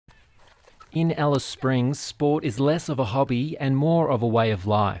In Alice Springs, sport is less of a hobby and more of a way of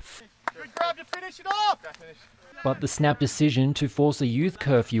life. Good grab to finish it off! But the snap decision to force a youth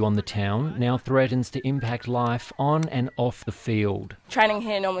curfew on the town now threatens to impact life on and off the field. Training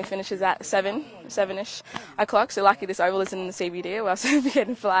here normally finishes at 7-ish o'clock, so lucky this oval isn't in the CBD or else we'd be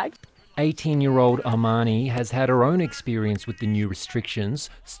getting flagged. 18-year-old Armani has had her own experience with the new restrictions,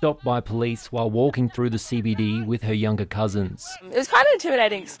 stopped by police while walking through the CBD with her younger cousins. It was quite an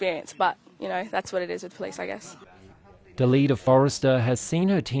intimidating experience, but, you know, that's what it is with police, I guess. Dalida Forrester has seen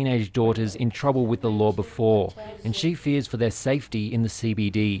her teenage daughters in trouble with the law before, and she fears for their safety in the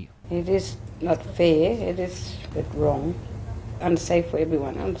CBD. It is not fair, it is a bit wrong, unsafe for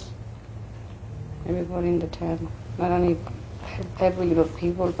everyone else. Everybody in the town, not only every little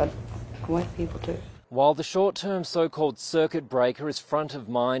people, but white people too. While the short-term so-called circuit breaker is front of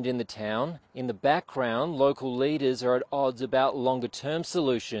mind in the town, in the background, local leaders are at odds about longer-term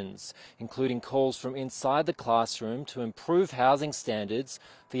solutions, including calls from inside the classroom to improve housing standards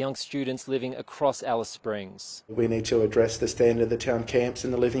for young students living across Alice Springs. We need to address the standard of the town camps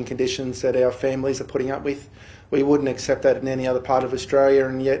and the living conditions that our families are putting up with. We wouldn't accept that in any other part of Australia,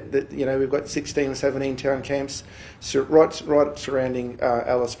 and yet, we've got 16 or 17 town camps right surrounding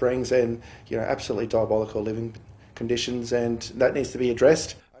Alice Springs, and absolutely diabolical living conditions, and that needs to be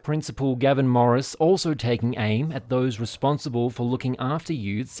addressed. Principal Gavin Morris also taking aim at those responsible for looking after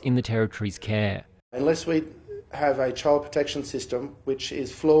youths in the Territory's care. Unless we have a child protection system which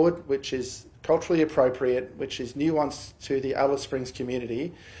is fluid, which is culturally appropriate, which is nuanced to the Alice Springs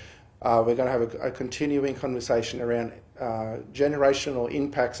community, we're going to have a continuing conversation around generational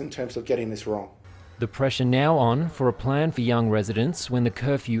impacts in terms of getting this wrong. The pressure now on for a plan for young residents when the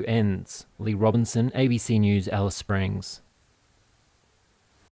curfew ends. Lee Robinson, ABC News, Alice Springs.